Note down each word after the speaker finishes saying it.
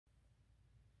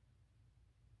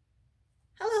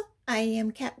I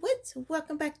am Cat Woods.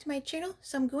 Welcome back to my channel.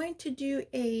 So I'm going to do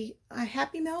a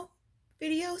Happy Mail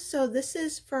video. So this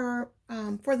is for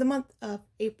the month of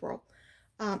April.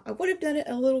 I would have done it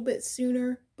a little bit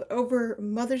sooner, but over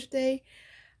Mother's Day,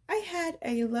 I had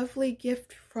a lovely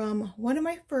gift from one of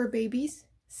my fur babies,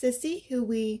 Sissy, who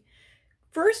we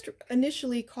first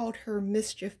initially called her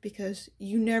Mischief because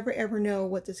you never ever know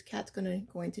what this cat's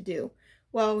going to do.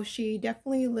 Well, she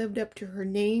definitely lived up to her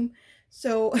name.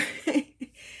 So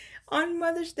on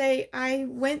Mother's Day, I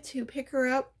went to pick her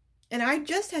up, and I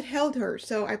just had held her,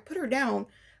 so I put her down,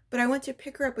 but I went to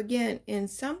pick her up again, and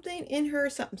something in her,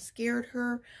 something scared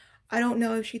her. I don't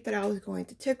know if she thought I was going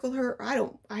to tickle her.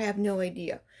 I have no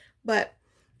idea. But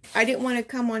I didn't want to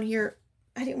come on here.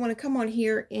 I didn't want to come on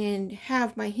here and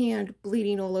have my hand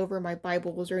bleeding all over my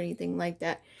Bibles or anything like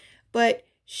that. But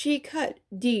she cut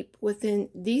deep within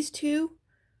these two,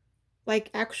 like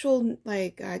actual,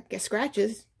 I guess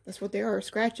scratches. That's what they are,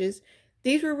 scratches.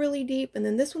 These were really deep, and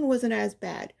then this one wasn't as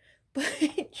bad. But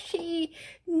she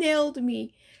nailed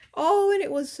me. Oh, and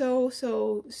it was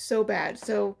so bad.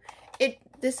 So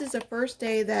this is the first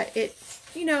day that it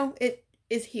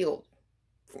is healed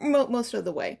most of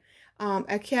the way.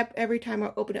 I kept, every time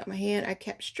I opened up my hand, I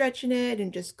kept stretching it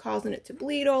and just causing it to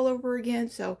bleed all over again.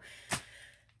 So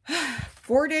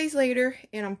 4 days later,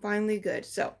 and I'm finally good.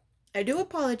 So I do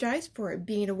apologize for it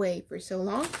being away for so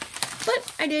long,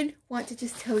 but I did want to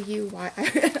just tell you why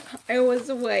I was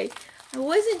away. I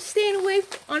wasn't staying away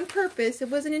on purpose. It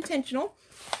wasn't intentional.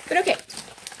 But okay.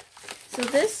 So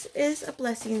this is a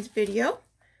blessings video.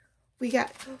 We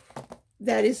got,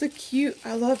 that is a cute,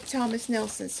 I love Thomas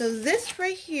Nelson. So this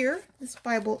right here, this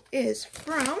Bible is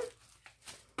from,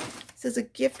 it says a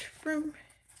gift from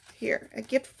here, a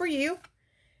gift for you.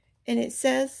 And it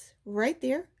says right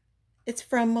there, it's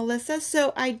from Melissa.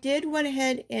 So I did went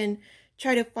ahead and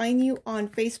try to find you on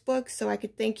Facebook so I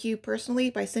could thank you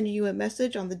personally by sending you a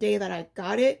message on the day that I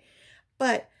got it.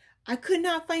 But I could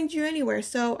not find you anywhere.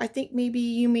 So I think maybe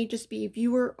you may just be a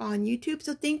viewer on YouTube.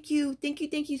 So thank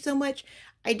you so much.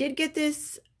 I did get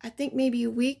this, I think maybe a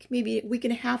week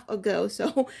and a half ago.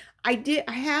 So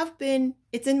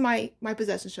it's in my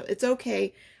possession, so it's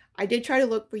okay. I did try to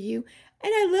look for you.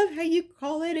 And I love how you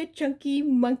call it a chunky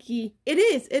monkey. It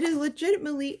is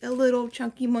legitimately a little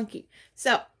chunky monkey.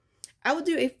 So I will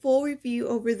do a full review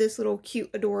over this little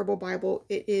cute, adorable Bible.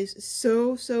 It is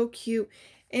so cute.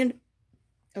 And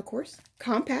of course,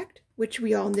 compact, which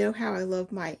we all know how I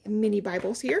love my mini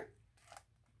Bibles here.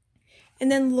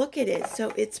 And then look at it.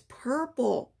 So it's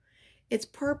purple. It's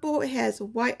purple. It has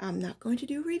white. I'm not going to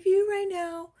do a review right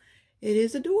now. It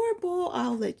is adorable.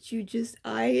 I'll let you just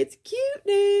eye its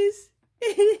cuteness.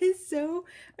 It is so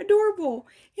adorable.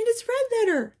 And it's red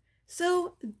letter.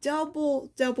 So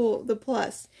double the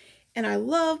plus. And I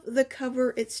love the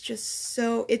cover. It's just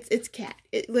so, it's cat.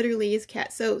 It literally is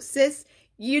cat. So sis,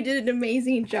 you did an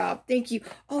amazing job. Thank you.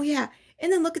 Oh yeah.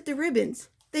 And then look at the ribbons.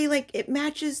 They it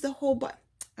matches the whole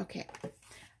okay.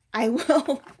 I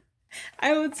will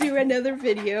do another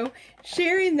video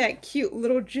sharing that cute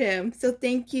little gem. So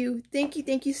thank you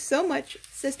so much,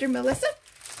 Sister Melissa.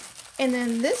 And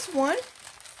then this one,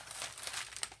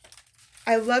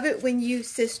 I love it when you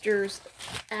sisters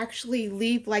actually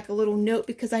leave a little note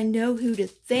because I know who to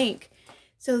thank.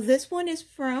 So this one is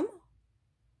from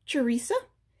Teresa.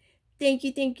 Thank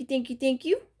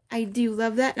you. I do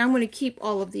love that. And I'm going to keep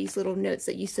all of these little notes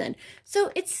that you send.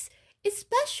 So it's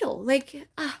special.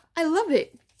 I love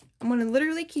it. I'm going to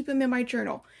literally keep them in my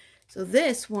journal. So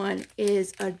this one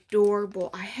is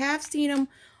adorable. I have seen them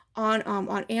on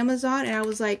Amazon, and I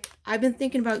was like, I've been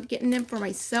thinking about getting them for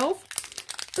myself,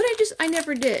 but I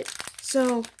never did.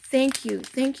 So thank you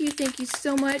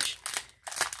so much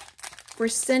for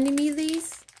sending me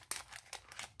these.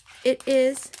 It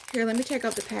is, here, let me check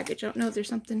out the package. I don't know if there's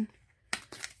something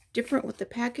different with the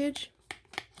package.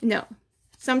 No,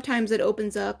 sometimes it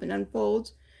opens up and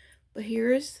unfolds, but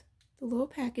here's the little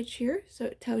package here. So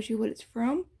it tells you what it's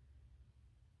from.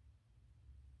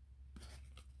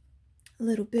 A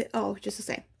little bit, oh, just the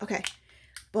same. Okay,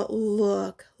 but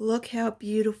look how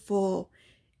beautiful.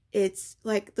 It's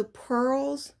like the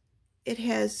pearls. It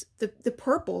has the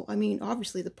purple. I mean,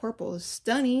 obviously the purple is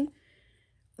stunning.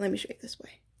 Let me show you this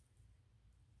way.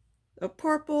 The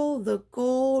purple, the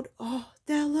gold. Oh,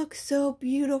 that looks so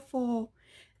beautiful.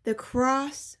 The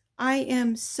cross. I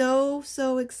am so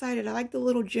excited. I like the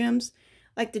little gems,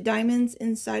 like the diamonds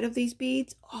inside of these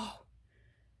beads. Oh,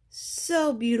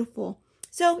 so beautiful.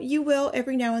 So you will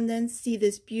every now and then see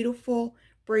this beautiful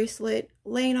bracelet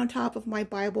laying on top of my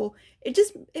Bible. It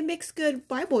makes good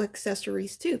Bible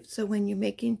accessories too. So when you're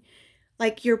making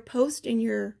your post in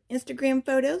your Instagram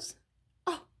photos,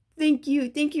 oh, Thank you.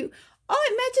 Thank you. Oh,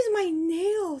 it matches my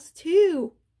nails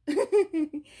too.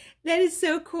 That is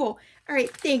so cool. All right.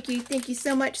 Thank you. Thank you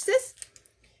so much, sis.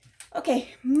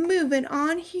 Okay, moving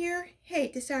on here.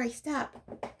 Hey, Desari, stop.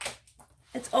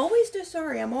 It's always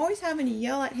Desari. I'm always having to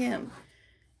yell at him.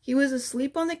 He was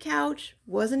asleep on the couch,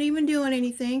 wasn't even doing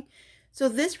anything. So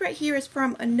this right here is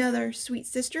from another sweet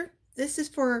sister. This is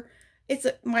for, it's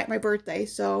my birthday,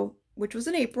 so, which was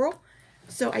in April.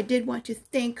 So I did want to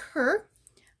thank her.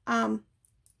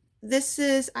 This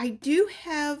is, I do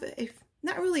have a,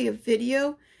 not really a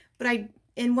video, but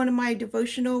in one of my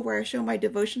devotional, where I show my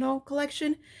devotional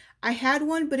collection, I had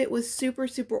one, but it was super,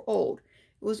 super old.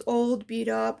 It was old, beat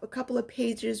up, a couple of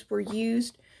pages were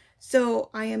used. So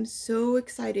I am so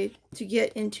excited to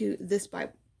get into this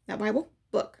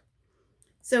book.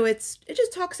 So it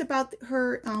just talks about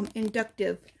her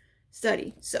inductive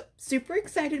study. So super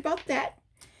excited about that.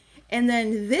 And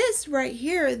then this right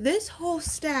here, this whole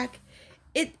stack,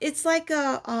 it's like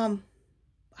a, I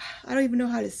don't even know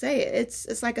how to say it.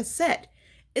 It's like a set.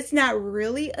 It's not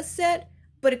really a set,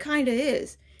 but it kind of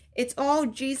is. It's all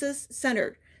Jesus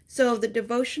centered. So the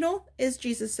devotional is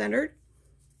Jesus centered.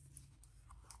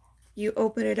 You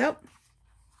open it up.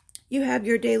 You have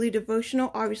your daily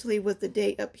devotional, obviously with the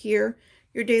date up here,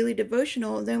 your daily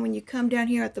devotional. And then when you come down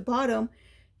here at the bottom,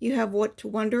 you have what to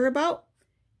wonder about,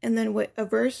 and then a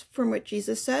verse from what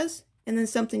Jesus says, and then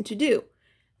something to do.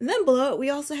 And then below it, we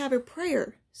also have a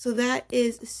prayer. So that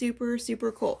is super,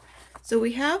 super cool. So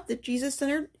we have the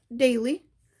Jesus-centered daily,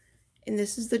 and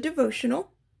this is the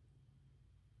devotional.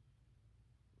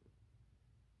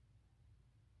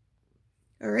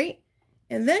 All right.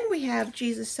 And then we have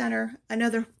Jesus Center,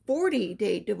 another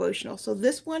 40-day devotional. So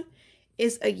this one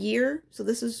is a year. So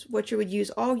this is what you would use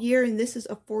all year, and this is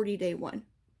a 40-day one.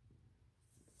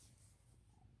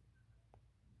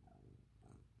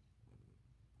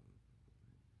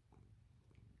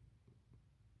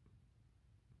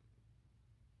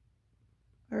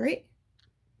 All right.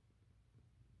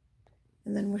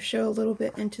 And then we'll show a little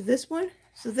bit into this one.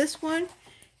 So this one,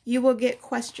 you will get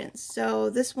questions. So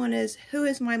this one is, who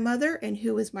is my mother and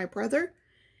who is my brother?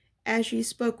 As you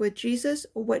spoke with Jesus,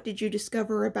 what did you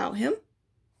discover about him?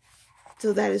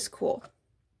 So that is cool.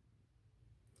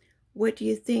 What do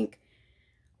you think?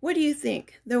 What do you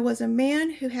think? There was a man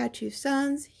who had 2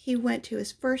 sons. He went to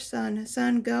his first son,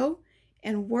 son, go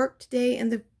and work today in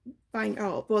the vine.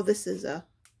 Oh, well, this is a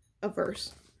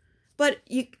verse. But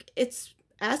it's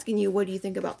asking you, what do you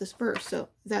think about this verse? So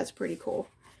that's pretty cool.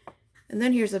 And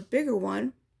then here's a bigger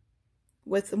one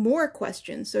with more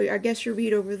questions. So I guess you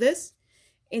read over this,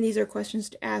 and these are questions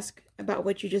to ask about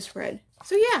what you just read.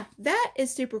 So yeah, that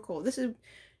is super cool. This is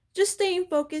just staying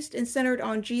focused and centered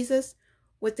on Jesus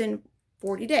within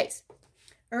 40 days.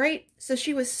 All right, so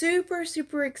she was super,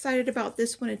 super excited about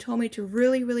this one and told me to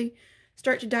really, really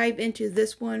start to dive into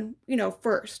this one,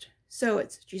 first. So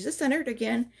it's Jesus-centered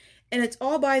again, and it's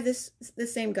all by the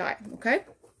same guy, okay?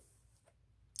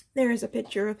 There is a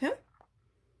picture of him.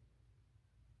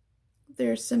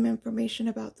 There's some information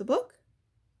about the book.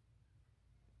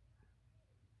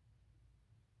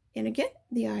 And again,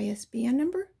 the ISBN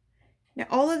number. Now,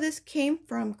 all of this came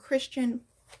from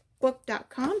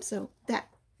christianbook.com, so that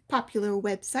popular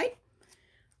website.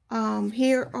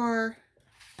 Here are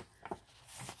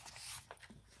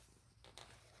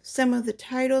some of the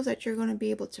titles that you're going to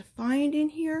be able to find in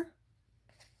here.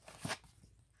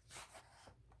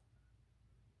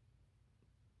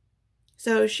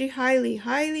 So she highly,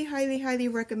 highly, highly, highly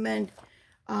recommend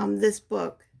this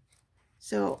book.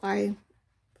 So I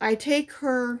take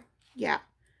her,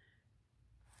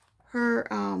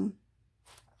 her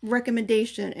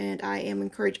recommendation, and I am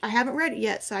encouraged. I haven't read it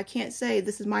yet, so I can't say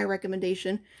this is my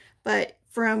recommendation, but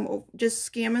from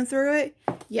just scamming through it,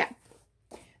 yeah.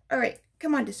 All right,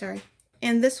 come on, Desari.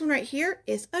 And this one right here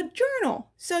is a journal.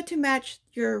 So to match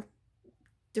your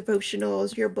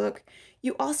devotionals, your book,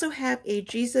 you also have a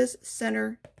Jesus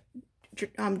Center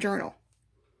journal,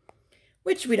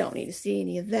 which we don't need to see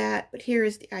any of that, but here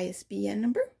is the ISBN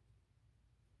number.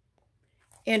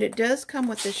 And it does come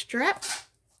with the strap.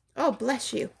 Oh,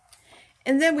 bless you.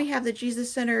 And then we have the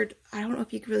Jesus Centered, I don't know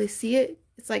if you can really see it.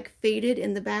 It's like faded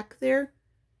in the back there.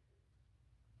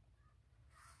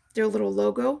 Their little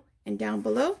logo. And down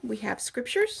below, we have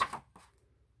scriptures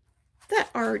that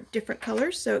are different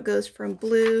colors. So it goes from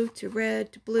blue to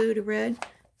red to blue to red.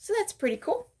 So that's pretty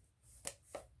cool.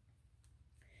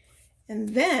 And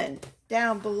then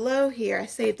down below here, I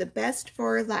saved the best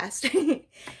for last.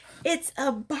 It's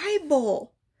a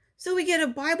Bible. So we get a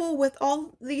Bible with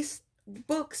all these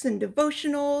books and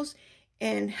devotionals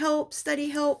and helps, study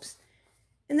helps.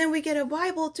 And then we get a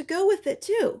Bible to go with it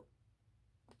too.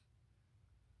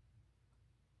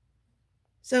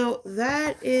 So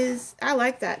that is, I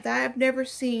like that. I've never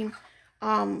seen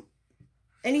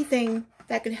anything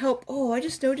that can help. Oh, I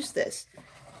just noticed this.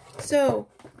 So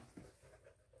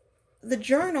the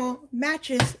journal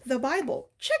matches the Bible.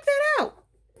 Check that out.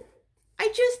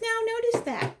 I just now noticed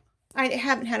that. I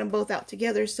haven't had them both out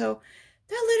together, so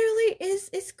that literally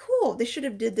is cool. They should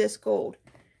have did this gold,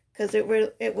 because it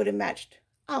would have matched.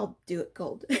 I'll do it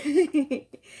gold. That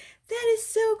is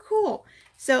so cool.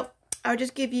 So I'll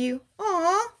just give you,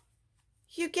 aw,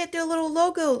 you get their little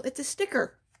logo. It's a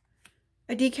sticker,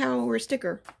 a decal or a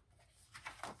sticker.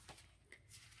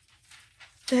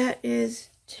 That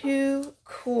is too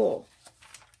cool.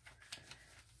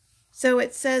 So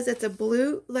it says it's a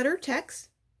blue letter text.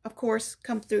 Of course,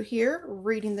 come through here,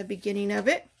 reading the beginning of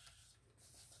it.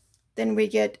 Then we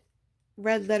get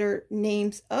red letter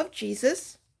names of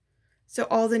Jesus. So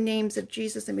all the names of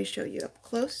Jesus, let me show you up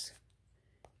close.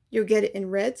 You'll get it in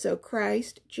red, so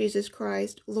Christ, Jesus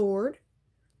Christ, Lord.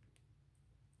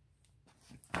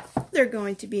 They're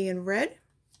going to be in red.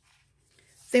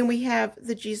 Then we have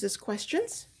the Jesus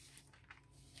questions.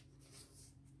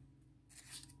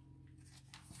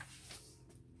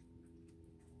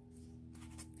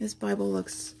 This Bible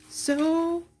looks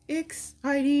so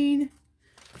exciting.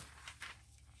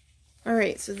 All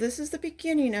right, so this is the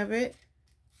beginning of it.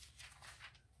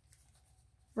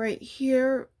 Right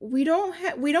here, we don't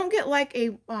get like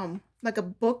a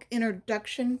book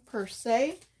introduction per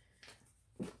se,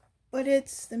 but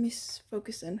it's, let me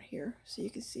focus in here so you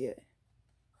can see it.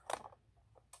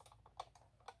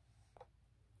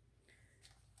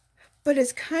 But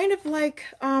it's kind of like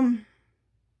I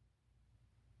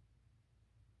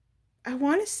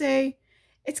want to say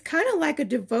it's kind of like a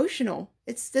devotional.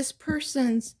 It's this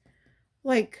person's,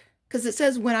 like, because it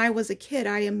says, when I was a kid,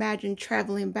 I imagined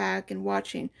traveling back and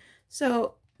watching.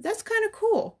 So that's kind of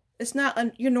cool. It's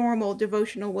not your normal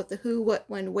devotional with the who, what,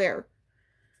 when, where.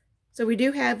 So we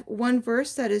do have one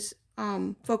verse that is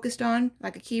focused on,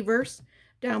 like a key verse,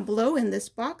 down below in this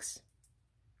box.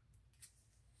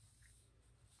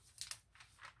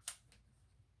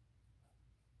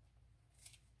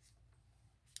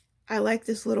 I like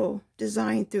this little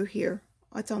design through here.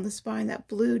 It's on the spine, that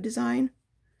blue design.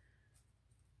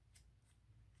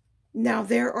 Now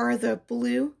there are the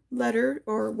blue letter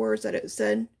or words that it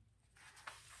said.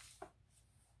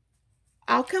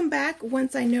 I'll come back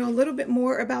once I know a little bit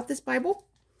more about this Bible.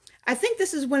 I think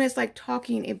this is when it's like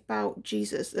talking about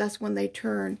Jesus. That's when they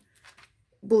turn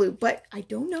blue, but I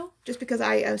don't know. Just because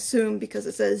I assume, because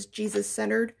it says Jesus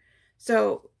centered.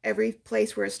 So every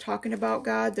place where it's talking about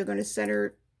God, they're going to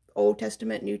center Old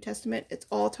Testament, New Testament. It's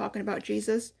all talking about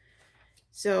Jesus.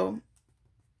 So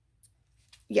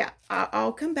yeah,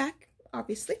 I'll come back,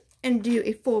 obviously, and do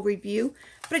a full review.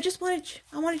 But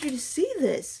I wanted you to see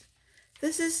this.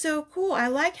 This is so cool. I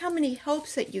like how many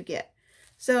helps that you get.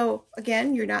 So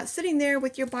again, you're not sitting there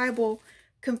with your Bible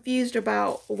confused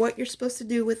about what you're supposed to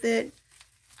do with it.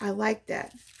 I like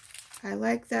that. I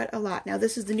like that a lot. Now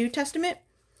this is the New Testament.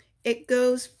 It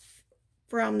goes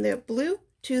from the blue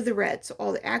to the red. So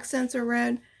all the accents are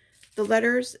red. The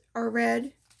letters are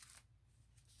red.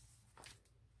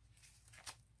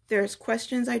 There's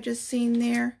questions I just seen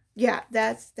there. Yeah,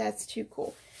 that's too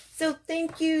cool. So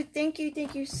thank you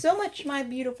so much, my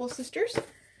beautiful sisters,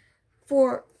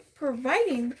 for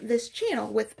providing this channel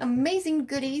with amazing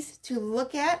goodies to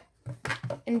look at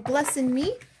and blessing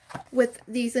me with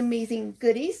these amazing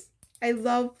goodies. I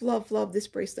love this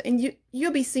bracelet, and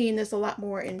you'll be seeing this a lot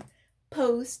more in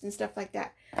posts and stuff like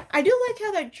that. I do like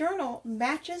how that journal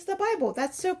matches the Bible.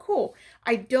 That's so cool.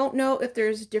 I don't know if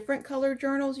there's different color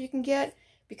journals you can get,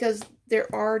 because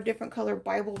there are different color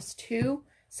Bibles too.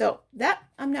 So that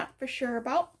I'm not for sure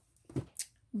about,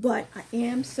 but I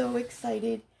am so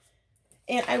excited.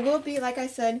 And I will be, like I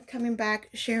said, coming back,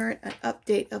 sharing an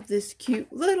update of this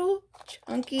cute little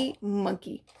chunky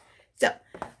monkey. So,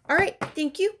 all right,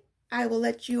 thank you. I will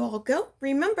let you all go.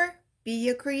 Remember, be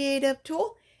a creative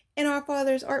tool in our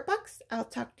Father's Art Box. I'll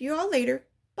talk to you all later.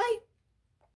 Bye.